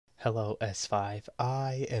Hello S5,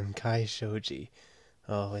 I am KaiShouji.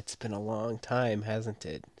 Oh, it's been a long time, hasn't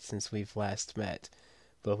it, since we've last met,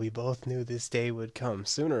 but we both knew this day would come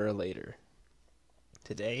sooner or later.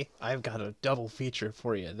 Today, I've got a double feature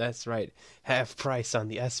for you, that's right, half price on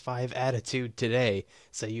the S5 attitude today,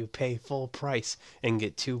 so you pay full price and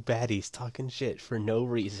get two baddies talking shit for no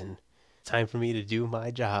reason. Time for me to do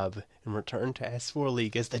my job and return to S4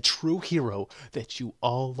 League as the true hero that you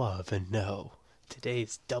all love and know.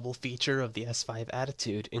 Today's double feature of the S5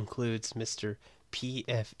 attitude includes Mr.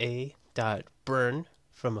 PFA.Burn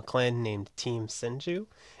from a clan named Team Senju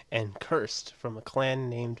and Cursed from a clan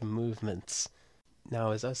named Movements.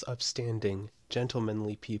 Now, as us upstanding,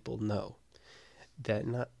 gentlemanly people know, that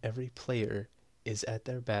not every player is at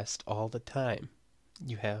their best all the time.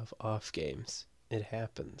 You have off games. It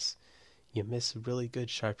happens. You miss really good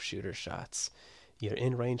sharpshooter shots. You're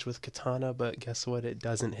in range with katana, but guess what? It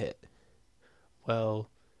doesn't hit. Well,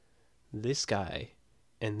 this guy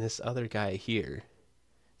and this other guy here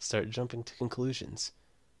start jumping to conclusions,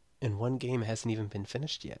 and one game hasn't even been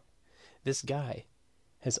finished yet. This guy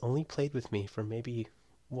has only played with me for maybe,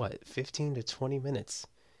 15 to 20 minutes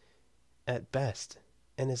at best,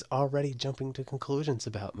 and is already jumping to conclusions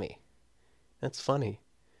about me. That's funny.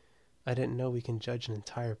 I didn't know we can judge an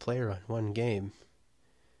entire player on one game.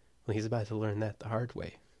 Well, he's about to learn that the hard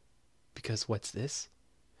way. Because what's this?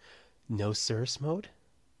 No Cirrus mode?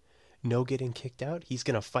 No getting kicked out? He's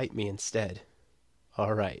gonna fight me instead.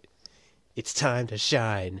 Alright, it's time to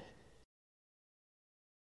shine.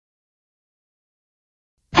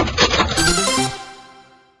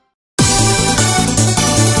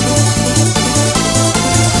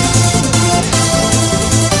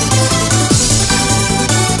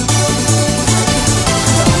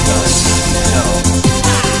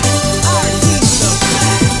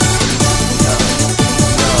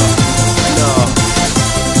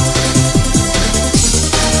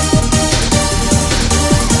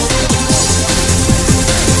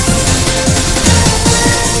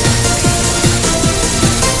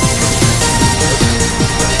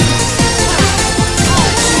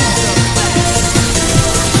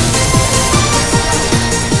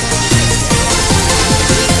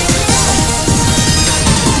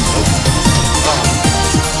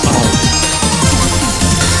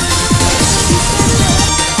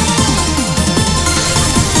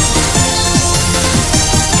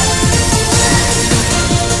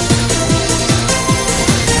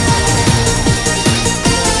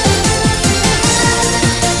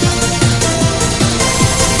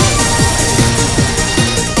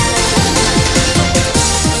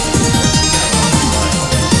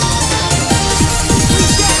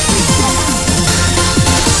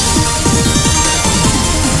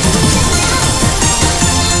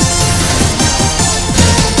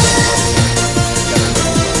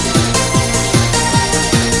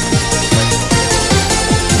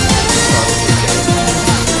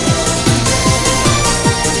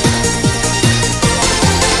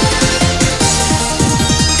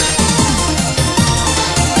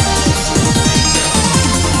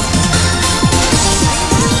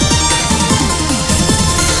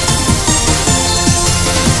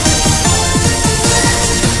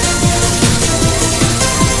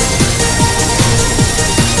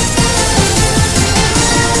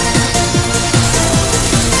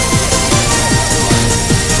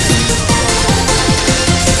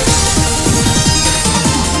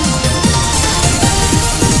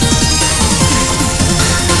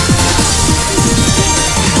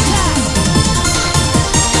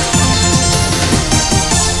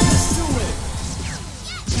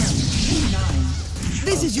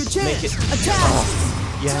 This is your chance! Make it. Attack!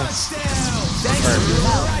 Oh, yes. Thanks for your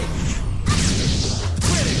help.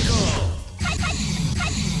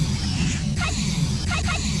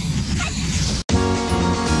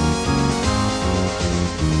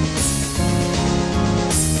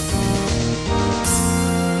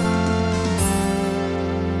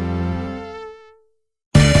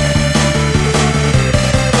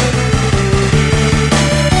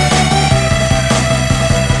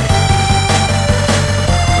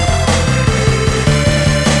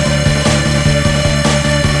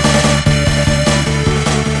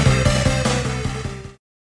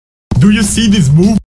 Do you see this move?